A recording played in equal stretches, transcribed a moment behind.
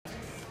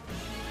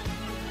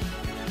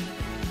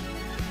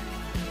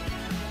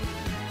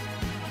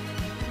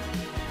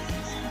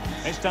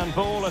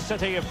Istanbul, a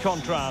city of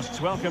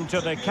contrasts. Welcome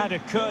to the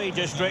Kadıköy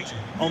district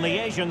on the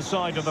Asian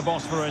side of the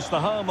Bosphorus,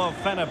 the home of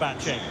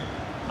Fenerbahce.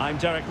 I'm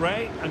Derek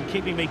Ray, and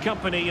keeping me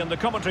company in the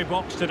commentary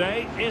box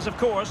today is, of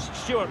course,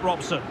 Stuart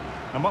Robson.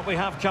 And what we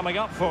have coming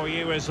up for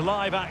you is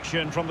live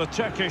action from the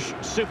Turkish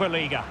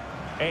Superliga.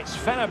 It's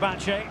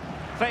Fenerbahce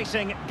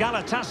facing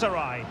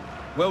Galatasaray.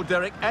 Well,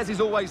 Derek, as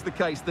is always the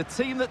case, the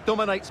team that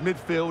dominates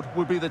midfield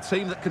will be the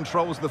team that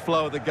controls the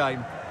flow of the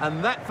game.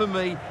 And that, for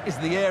me, is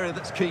the area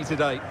that's key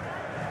today.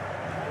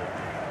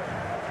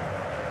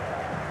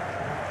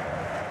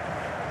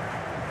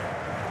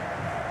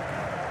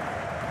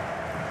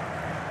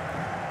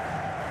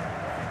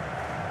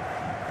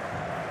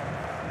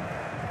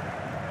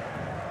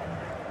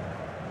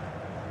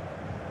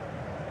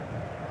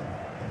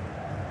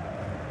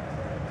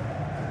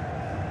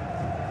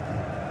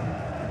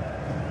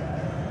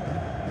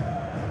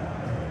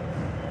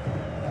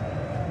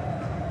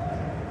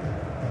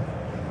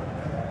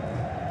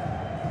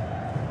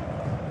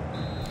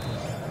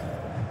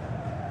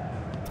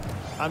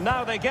 And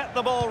now they get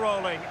the ball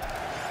rolling.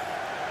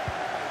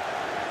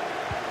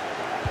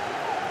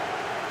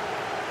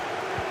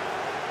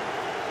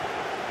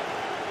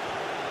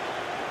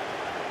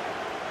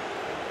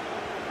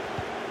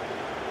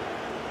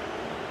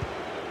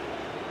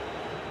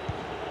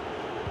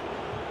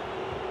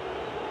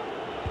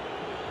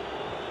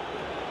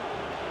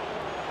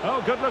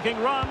 Oh, good-looking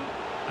run.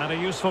 And a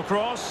useful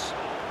cross.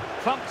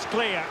 Thumped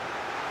clear.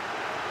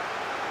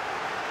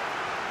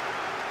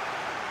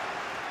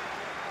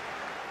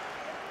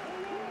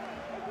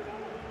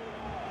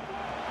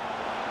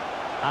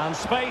 And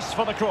space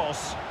for the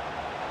cross.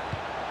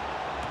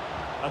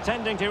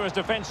 Attending to his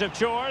defensive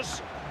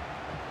chores.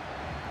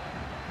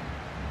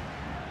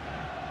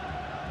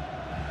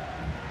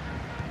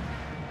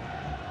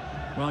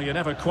 Well, you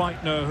never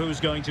quite know who's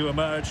going to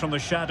emerge from the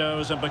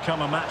shadows and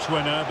become a match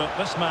winner, but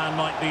this man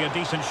might be a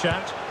decent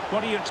shout.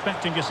 What are you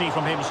expecting to see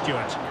from him,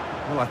 Stuart?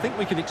 Well, I think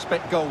we can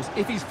expect goals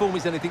if his form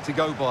is anything to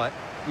go by.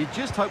 You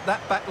just hope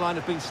that back line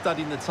have been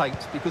studying the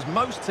tapes, because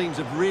most teams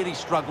have really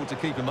struggled to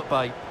keep him at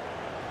bay.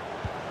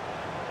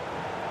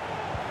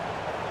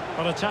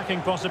 On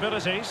attacking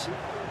possibilities.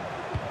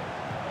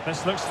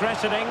 This looks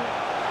threatening.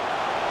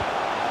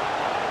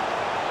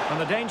 And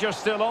the danger's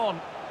still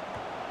on.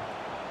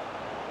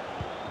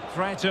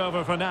 Threat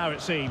over for now,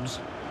 it seems.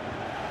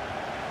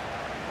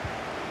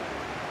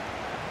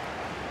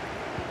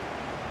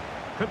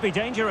 Could be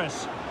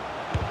dangerous.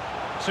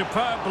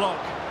 Superb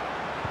block.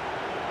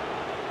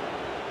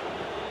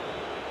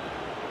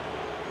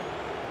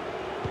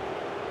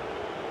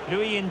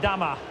 Louis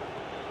Ndama.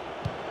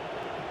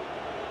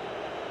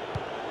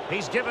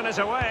 He's given us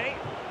away.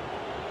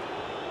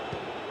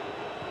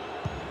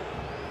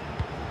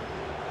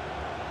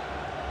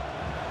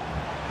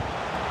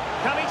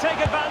 Can he take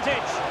advantage?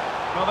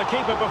 Well, the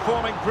keeper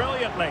performing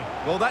brilliantly.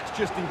 Well, that's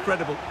just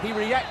incredible. He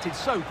reacted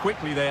so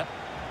quickly there.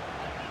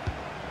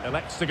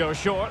 Elects to go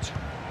short.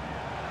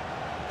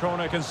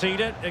 Corner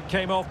conceded. It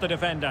came off the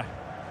defender.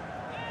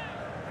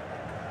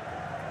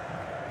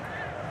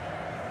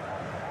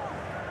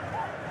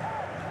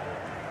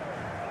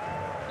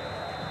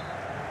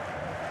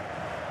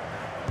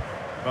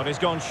 But he's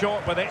gone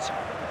short with it.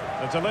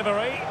 The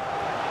delivery.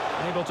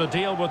 Able to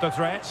deal with the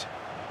threat.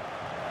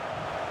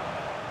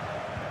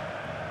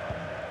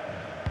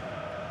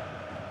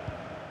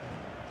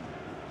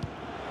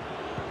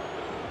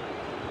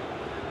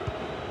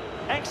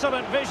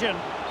 Excellent vision.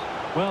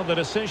 Well, the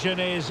decision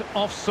is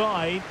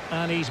offside,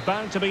 and he's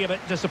bound to be a bit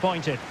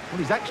disappointed. Well,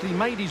 he's actually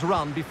made his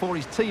run before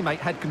his teammate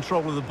had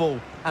control of the ball,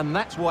 and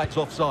that's why it's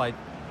offside.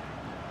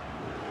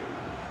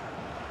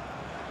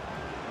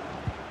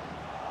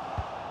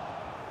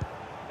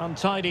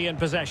 Untidy in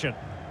possession.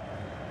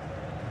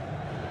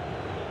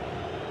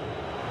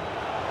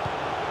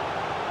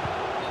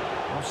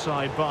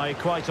 Offside by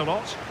quite a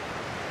lot.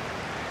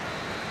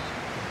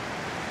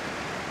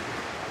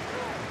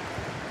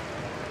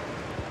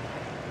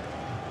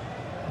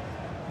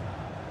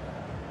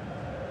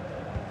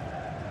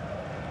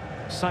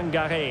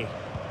 Sangare.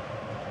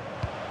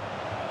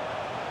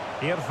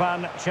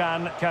 Irfan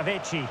Can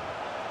Kahveci.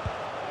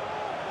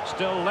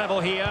 Still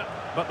level here,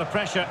 but the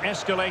pressure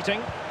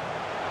escalating.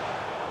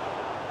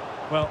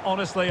 Well,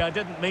 honestly, I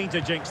didn't mean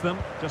to jinx them.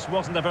 Just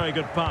wasn't a very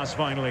good pass,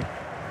 finally.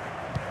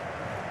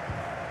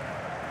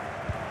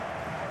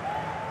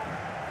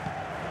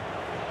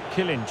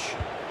 Kilinc.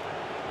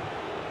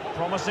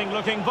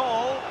 Promising-looking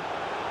ball.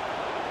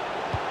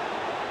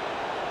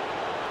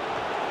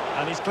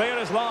 And he's clear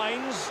as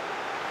lines.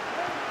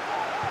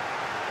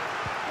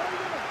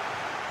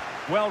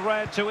 Well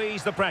read to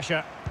ease the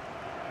pressure.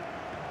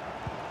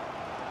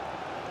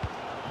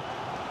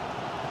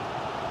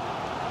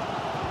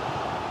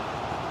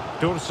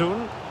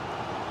 Dursun.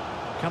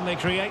 Can they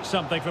create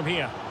something from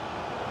here?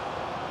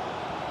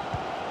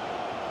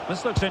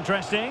 This looks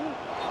interesting.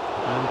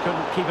 And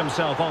couldn't keep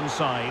himself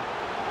onside.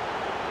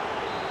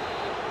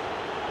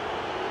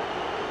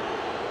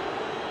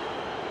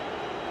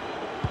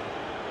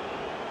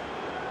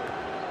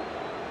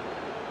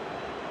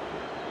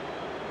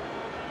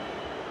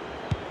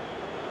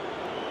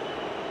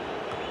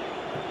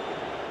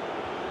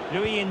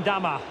 Louis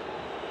Ndama.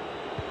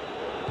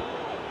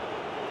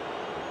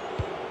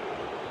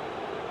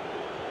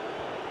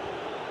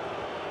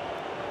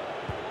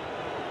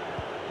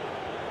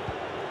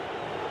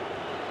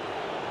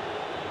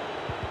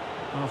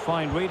 A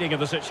fine reading of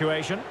the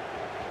situation.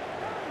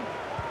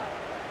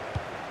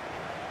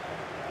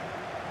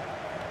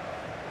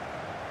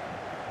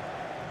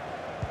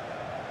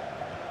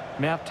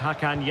 Mert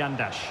Hakan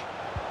Yandash.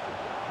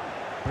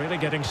 Really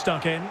getting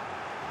stuck in.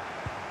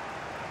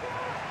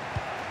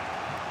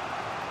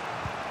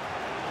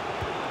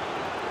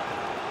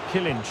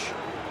 Killinch.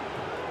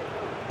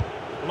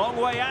 Long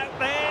way out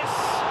this.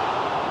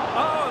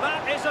 Oh,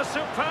 that is a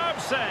superb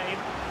save.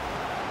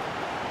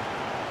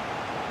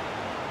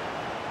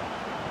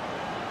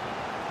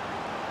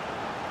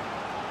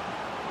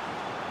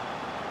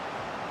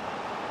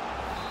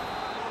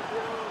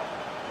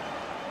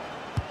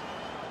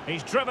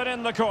 He's driven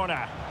in the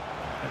corner.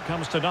 It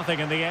comes to nothing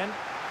in the end.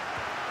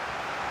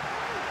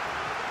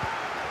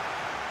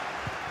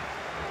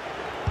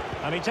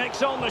 And he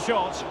takes on the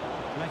shot,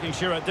 making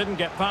sure it didn't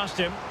get past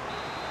him.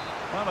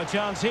 Well, a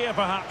chance here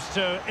perhaps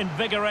to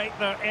invigorate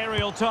their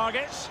aerial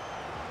targets.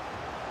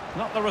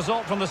 Not the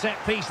result from the set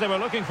piece they were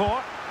looking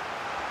for.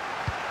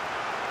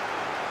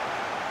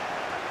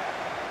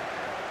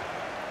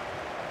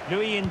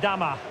 Louis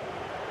Ndama.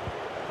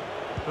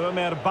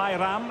 Ömer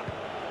Bayram.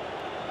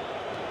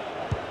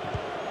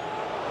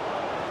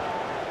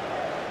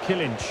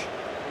 Killinch.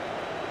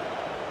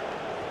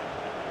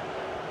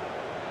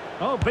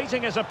 Oh,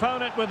 beating his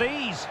opponent with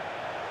ease.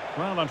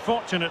 Well,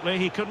 unfortunately,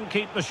 he couldn't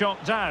keep the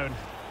shot down.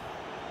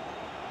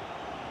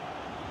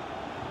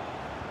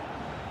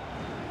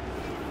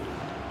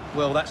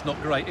 Well, that's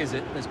not great, is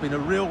it? There's been a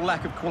real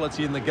lack of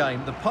quality in the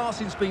game. The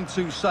passing's been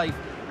too safe,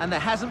 and there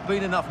hasn't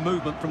been enough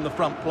movement from the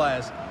front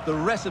players. The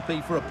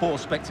recipe for a poor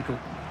spectacle.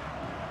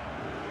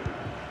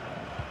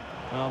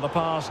 Well, the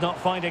pass not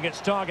finding its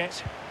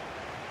target.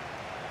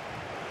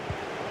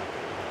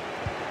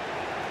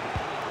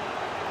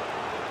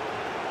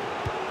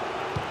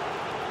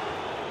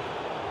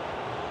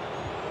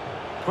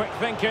 Quick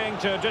thinking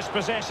to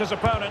dispossess his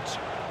opponent,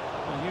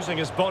 and using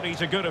his body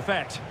to good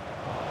effect.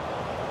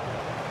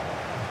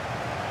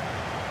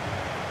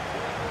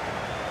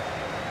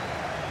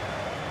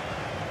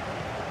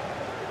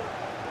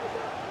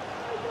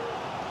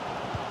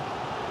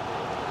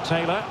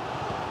 Taylor.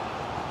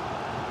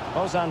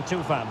 Ozan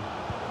Tufan.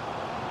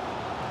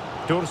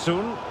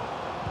 Dursun.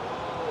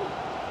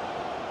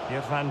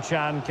 Irfan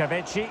Can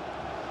Kavechi.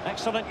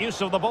 Excellent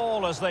use of the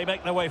ball as they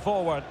make their way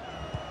forward.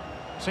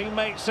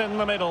 Teammates in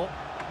the middle.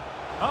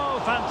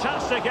 Oh,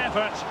 fantastic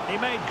effort. He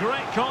made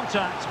great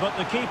contact, but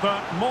the keeper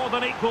more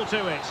than equal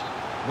to it.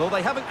 Well,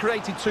 they haven't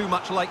created too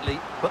much lately,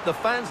 but the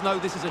fans know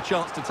this is a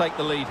chance to take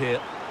the lead here.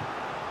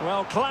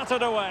 Well,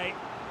 clattered away.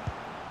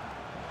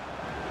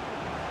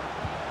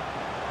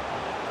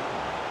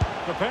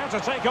 Prepared to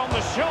take on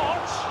the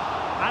shot,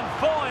 and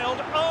foiled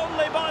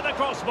only by the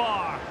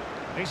crossbar.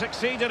 He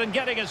succeeded in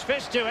getting his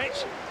fist to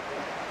it.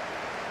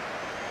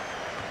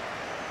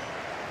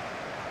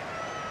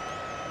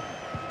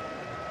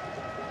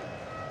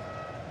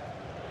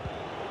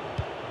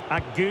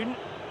 Akgün.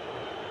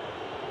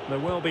 There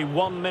will be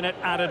 1 minute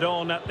added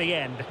on at the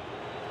end.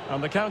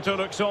 And the counter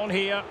looks on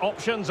here,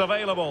 options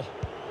available.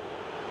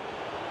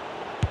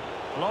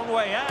 Long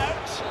way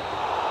out.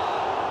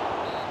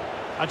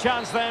 A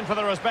chance then for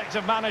the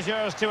respective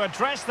managers to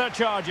address their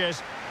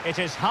charges. It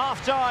is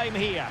half-time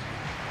here.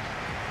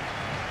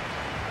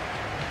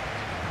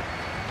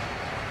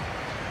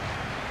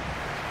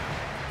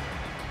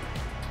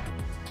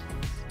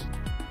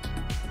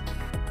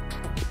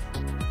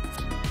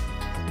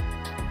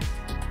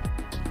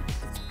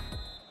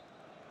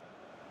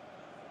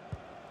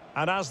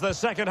 And as the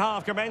second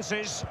half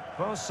commences,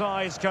 both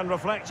sides can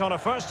reflect on a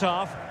first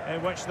half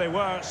in which they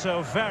were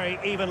so very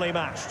evenly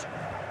matched.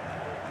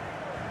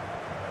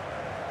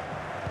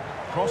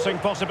 Crossing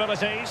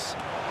possibilities.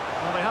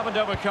 Well, they haven't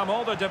overcome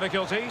all the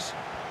difficulties.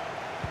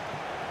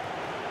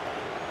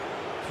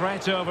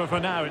 Threat over for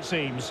now, it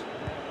seems.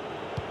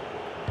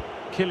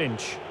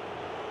 Killinch.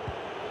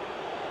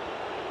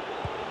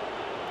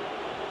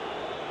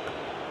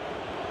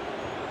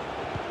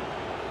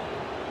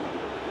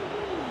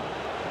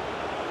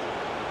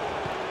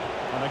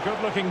 And a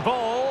good-looking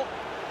ball.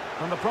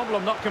 And the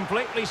problem not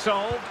completely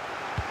solved.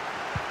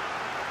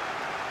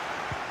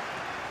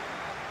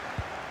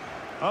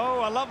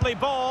 Oh, a lovely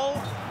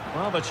ball.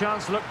 Well, the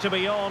chance looked to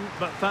be on,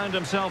 but found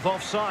himself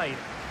offside.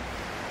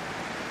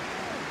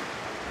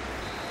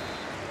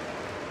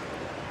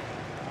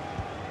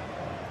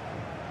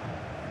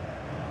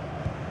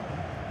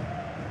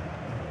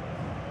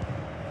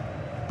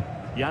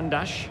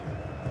 Yandash.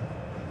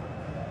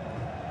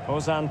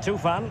 Ozan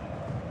Tufan.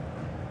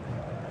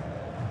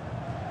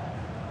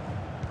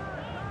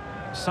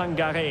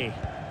 Sangare.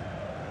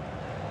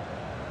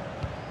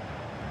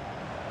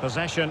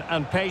 Possession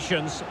and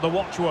patience, the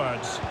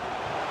watchwords.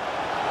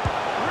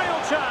 Real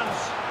chance.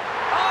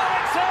 Oh,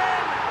 it's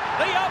in!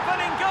 The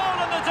opening goal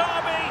in the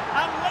derby,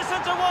 and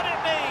listen to what it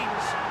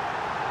means.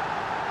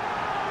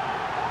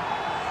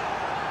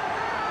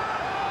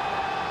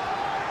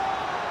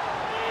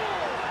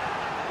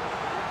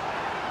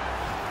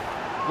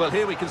 Well,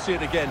 here we can see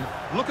it again.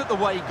 Look at the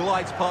way he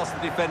glides past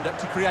the defender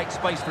to create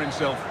space for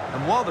himself.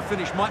 And while the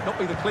finish might not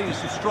be the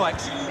cleanest of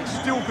strikes, it's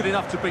still good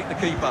enough to beat the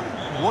keeper.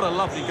 What a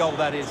lovely goal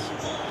that is.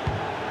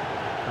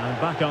 And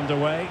back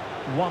underway.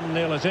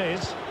 1-0 it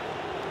is.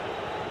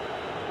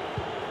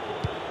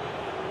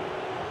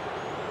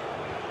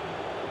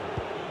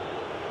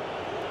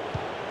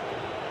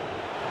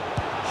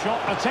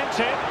 Shot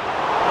attempted.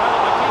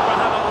 Well, the keeper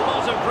had a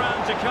lot of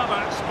ground to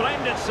cover.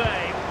 Splendid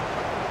save.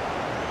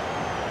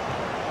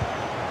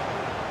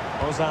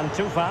 Ozan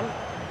Tufan.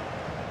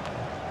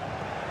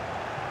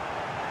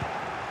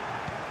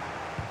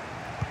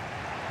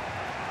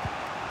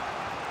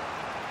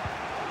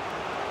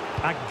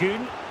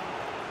 Akgün.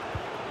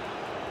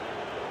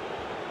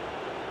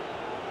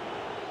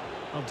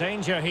 Well,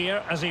 danger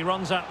here as he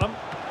runs at them.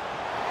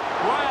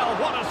 Well,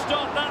 what a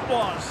stop that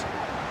was.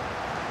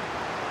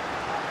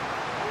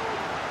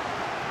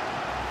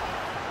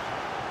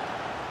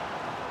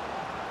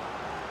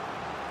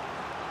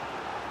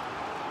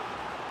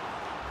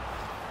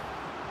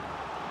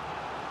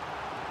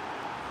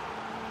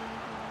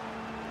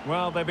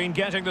 Well, they've been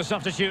getting the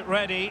substitute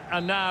ready,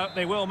 and now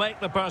they will make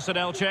the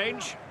personnel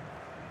change.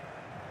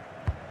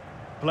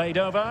 Played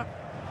over.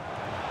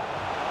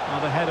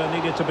 Well, the header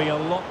needed to be a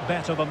lot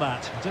better than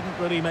that. Didn't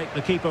really make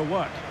the keeper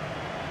work.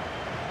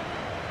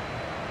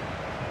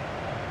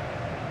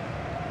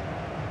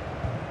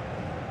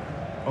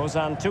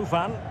 Ozan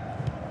Tufan.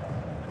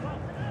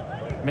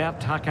 Mert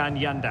Hakan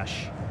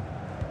Yandaş.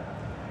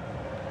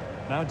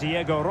 Now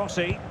Diego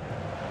Rossi.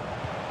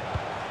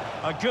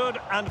 A good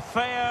and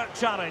fair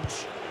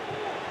challenge.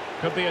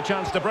 Could be a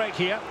chance to break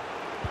here.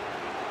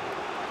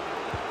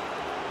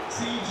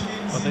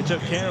 But they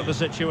took care of the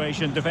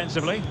situation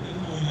defensively.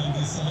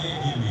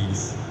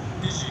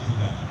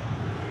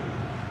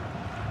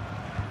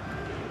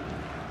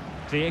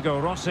 Diego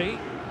Rossi.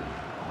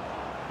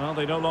 Well,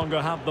 they no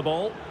longer have the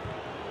ball.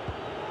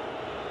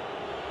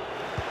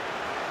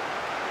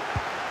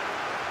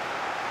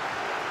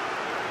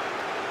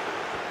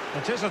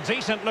 It is a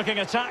decent-looking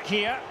attack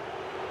here.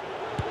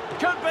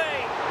 Could be.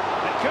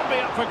 It could be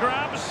up for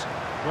grabs.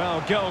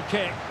 Well, goal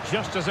kick,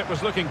 just as it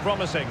was looking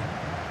promising.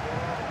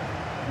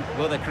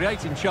 Well, they're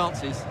creating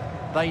chances.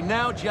 They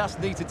now just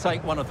need to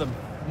take one of them.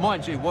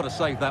 Mind you, what a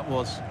save that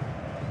was.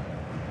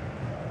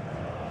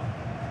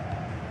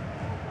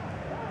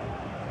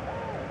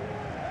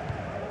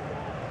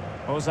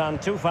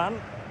 Ozan Tufan.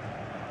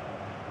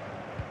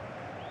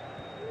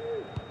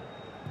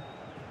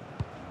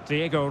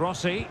 Diego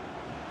Rossi.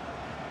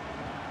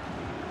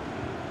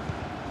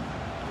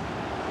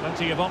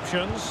 Plenty of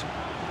options.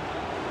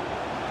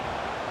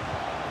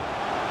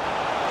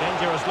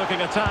 Dangerous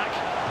looking attack.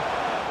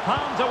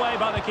 Palmed away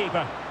by the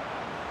keeper.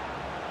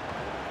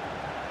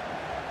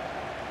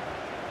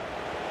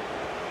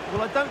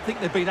 Well, I don't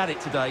think they've been at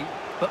it today,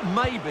 but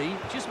maybe,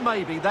 just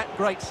maybe, that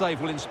great save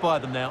will inspire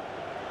them now.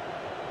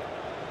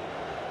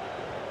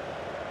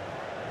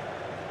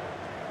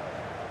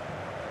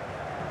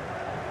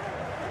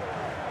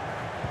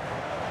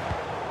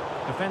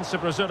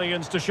 Defensive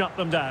Brazilians to shut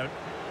them down.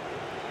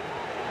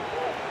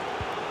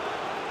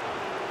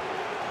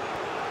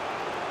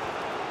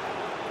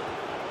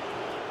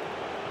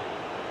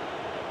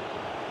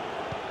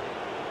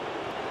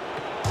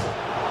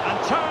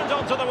 Turned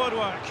onto the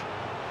woodwork.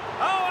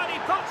 Oh, and he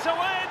puts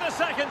away the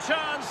second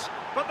chance.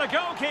 But the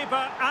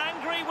goalkeeper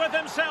angry with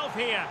himself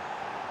here.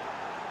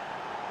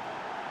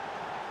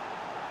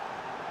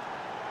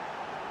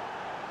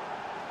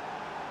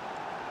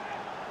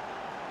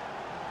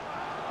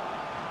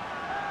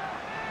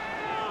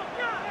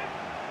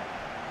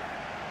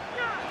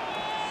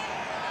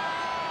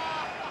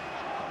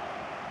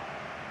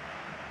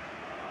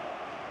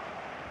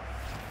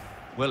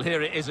 Well,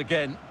 here it is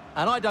again.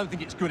 And I don't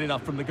think it's good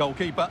enough from the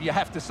goalkeeper, you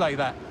have to say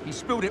that. He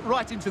spilled it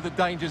right into the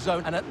danger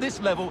zone, and at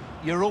this level,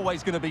 you're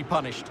always going to be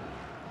punished.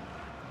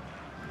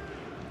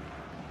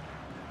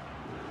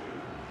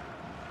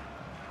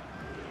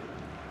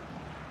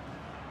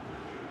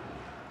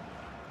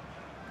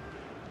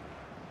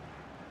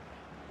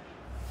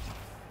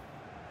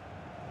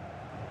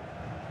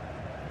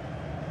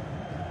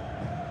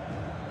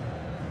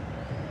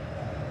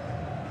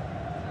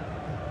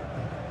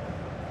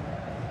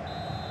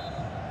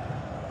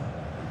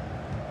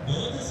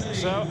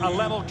 So, a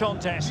level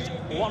contest,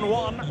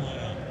 1-1.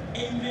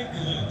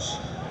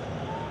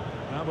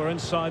 Now we're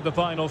inside the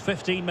final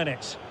 15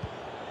 minutes.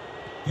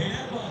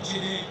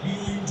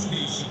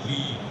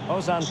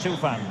 Ozan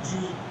Tufan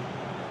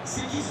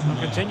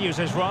continues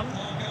his run,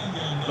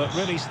 but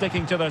really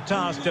sticking to the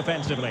task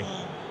defensively.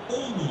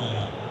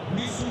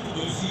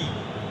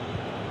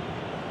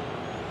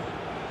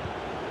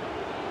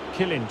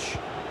 Kilinc.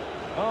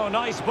 Oh,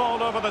 nice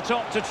ball over the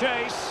top to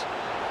chase.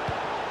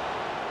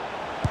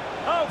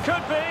 Oh,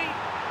 could be.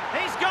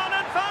 He's gone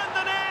and found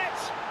the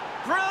net.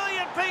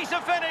 Brilliant piece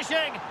of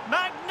finishing.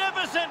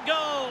 Magnificent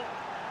goal.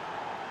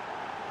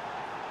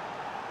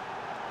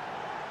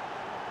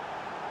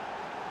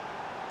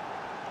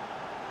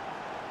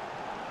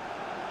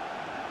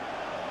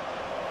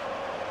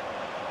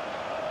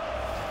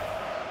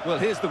 Well,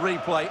 here's the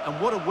replay,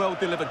 and what a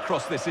well-delivered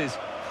cross this is.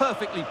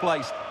 Perfectly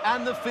placed,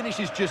 and the finish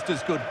is just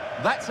as good.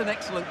 That's an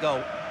excellent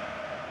goal.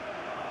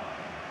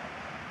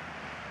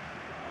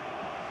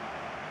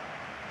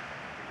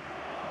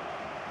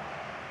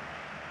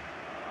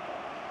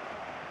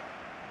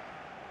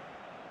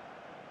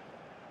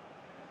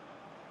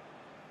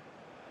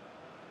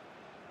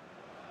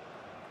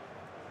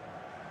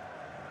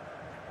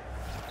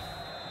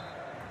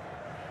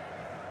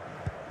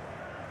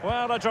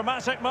 Well, a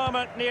dramatic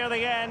moment near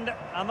the end,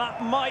 and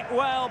that might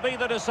well be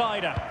the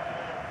decider.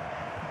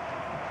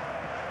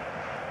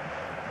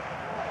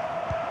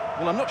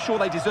 Well, I'm not sure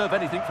they deserve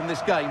anything from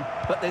this game,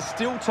 but there's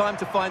still time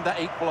to find that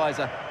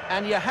equaliser.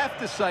 And you have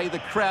to say the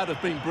crowd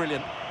have been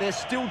brilliant. They're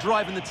still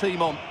driving the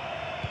team on.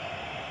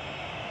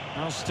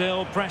 Well,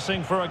 still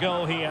pressing for a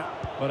goal here,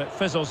 but it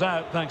fizzles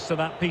out thanks to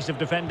that piece of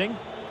defending.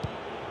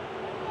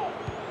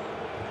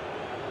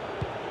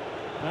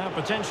 Now,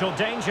 potential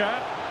danger.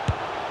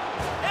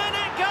 In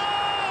it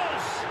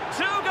goes!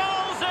 2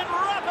 goals in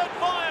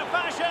rapid-fire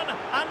fashion,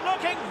 and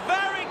looking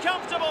very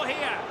comfortable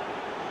here.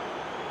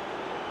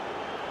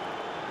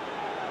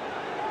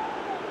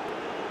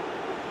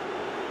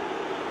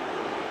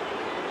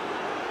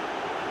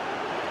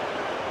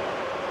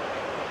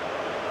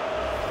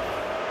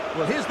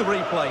 Well, here's the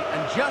replay,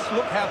 and just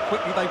look how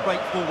quickly they break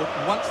forward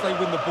once they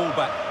win the ball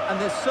back. And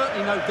there's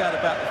certainly no doubt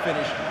about the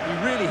finish.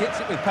 He really hits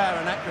it with power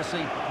and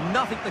accuracy.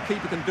 Nothing the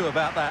keeper can do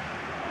about that.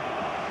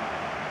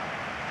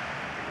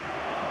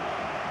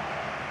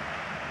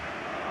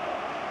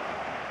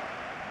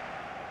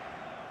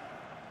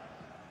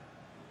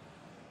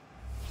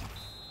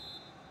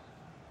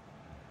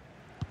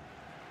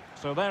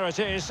 So there it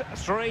is,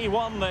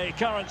 3-1 the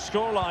current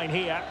scoreline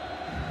here.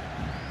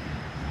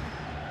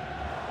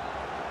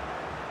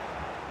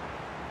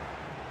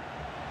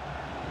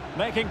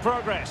 Making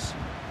progress,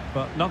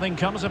 but nothing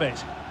comes of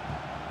it.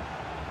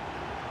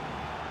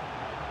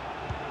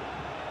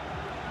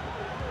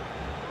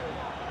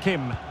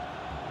 Kim.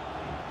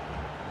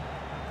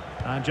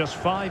 And just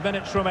 5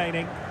 minutes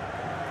remaining.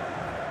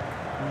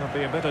 They'll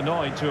be a bit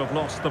annoyed to have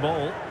lost the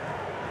ball.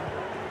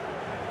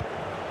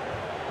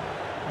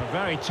 A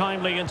very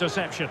timely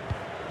interception.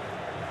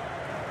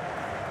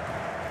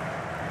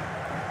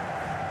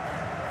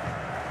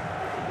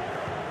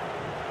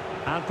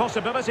 And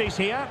possibilities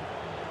here.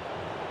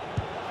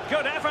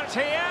 Good effort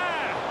here.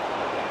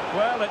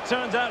 Well, it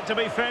turns out to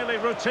be fairly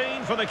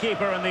routine for the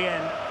keeper in the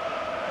end.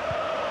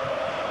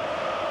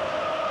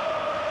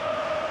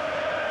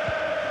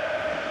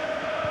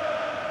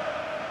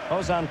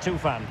 Ozan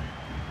Tufan.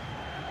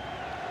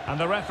 And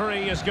the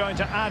referee is going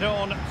to add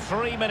on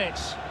 3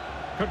 minutes.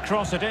 Could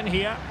cross it in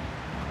here.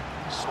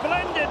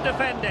 Splendid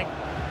defending.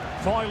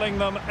 Foiling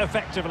them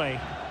effectively.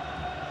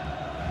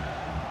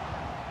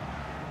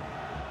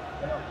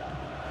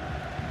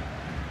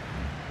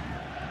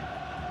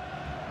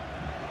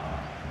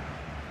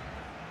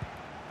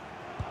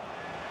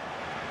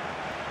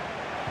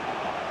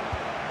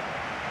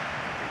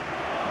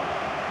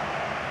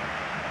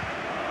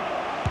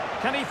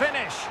 Can he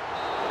finish?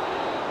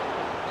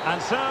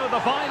 And so the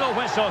final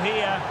whistle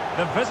here.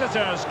 The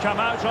visitors come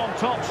out on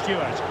top,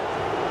 Stuart.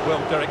 Well,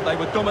 Derek, they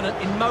were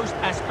dominant in most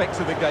aspects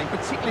of the game,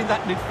 particularly in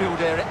that midfield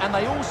area, and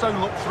they also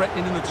looked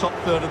threatening in the top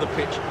third of the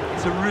pitch.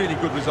 It's a really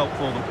good result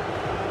for them.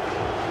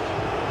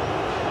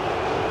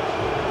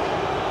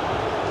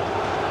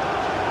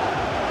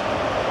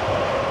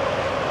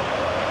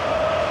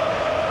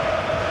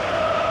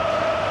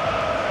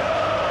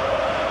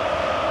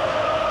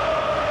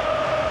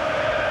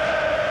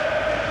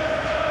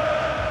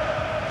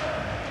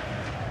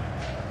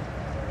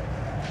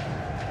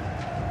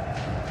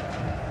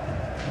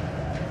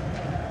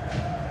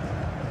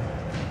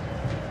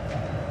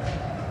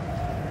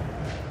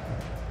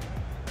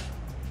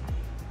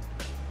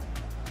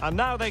 And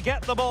now they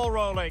get the ball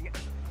rolling.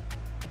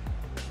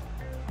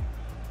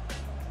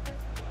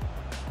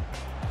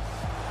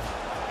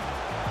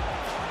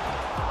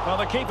 Well,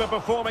 the keeper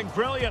performing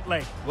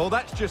brilliantly. Well,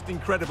 that's just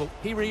incredible.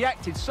 He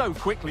reacted so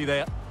quickly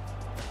there.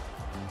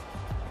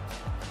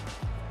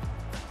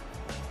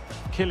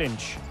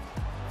 Killinch.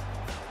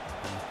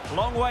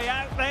 Long way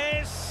out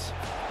this.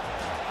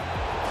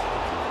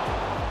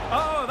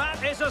 Oh,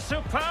 that is a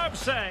superb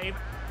save.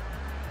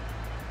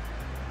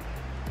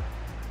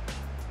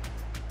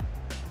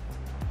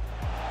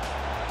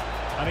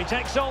 And he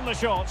takes on the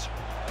shot,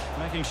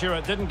 making sure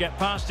it didn't get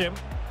past him.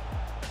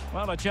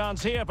 Well, a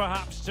chance here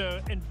perhaps to...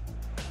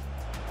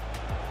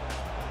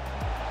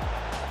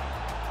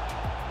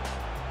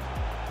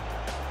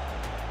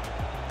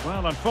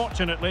 Well,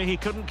 unfortunately, he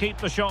couldn't keep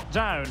the shot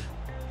down.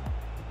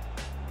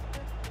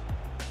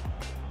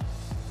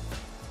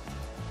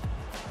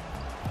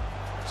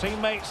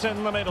 Teammates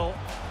in the middle.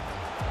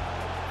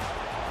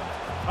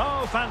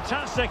 Oh,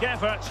 fantastic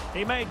effort.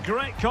 He made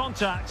great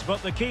contact,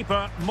 but the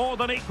keeper more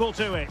than equal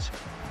to it.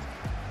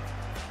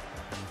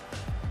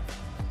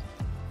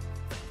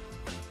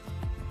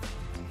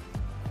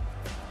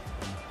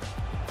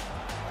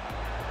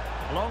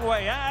 Long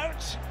way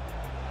out.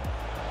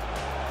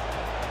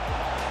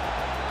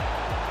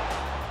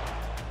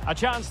 A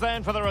chance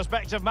then for the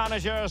respective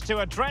managers to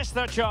address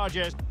their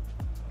charges.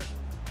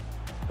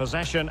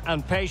 Possession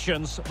and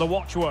patience, the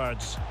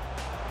watchwords.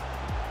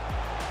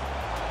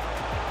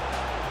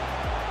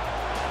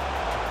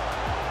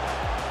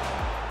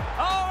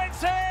 Oh,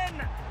 it's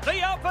in!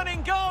 The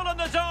opening goal in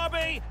the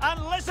derby,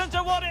 and listen to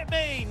what it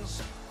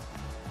means.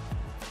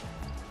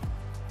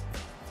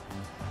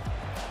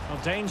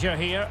 Well, danger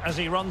here as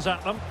he runs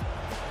at them.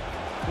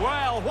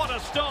 Well, what a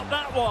stop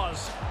that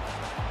was.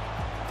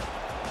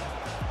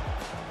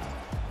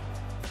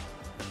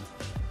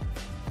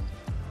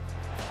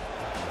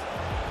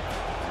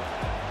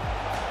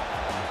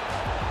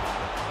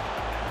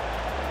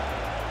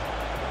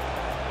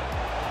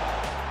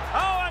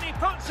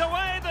 Puts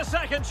away the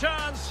second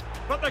chance,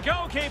 but the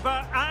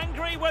goalkeeper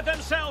angry with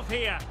himself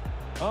here.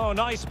 Oh,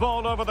 nice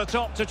ball over the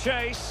top to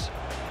chase.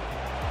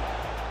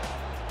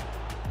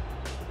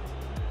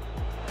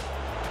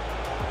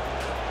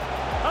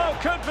 Oh,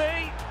 could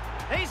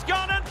be. He's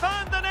gone and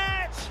found the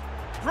net.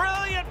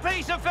 Brilliant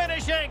piece of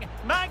finishing.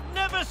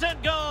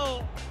 Magnificent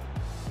goal.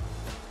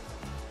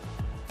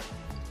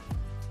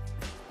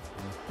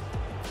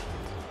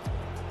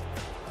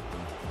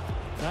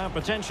 Now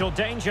potential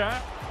danger.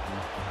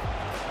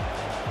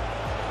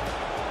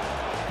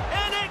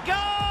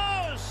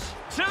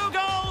 Two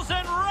goals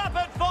in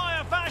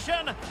rapid-fire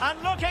fashion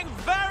and looking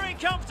very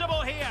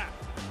comfortable here.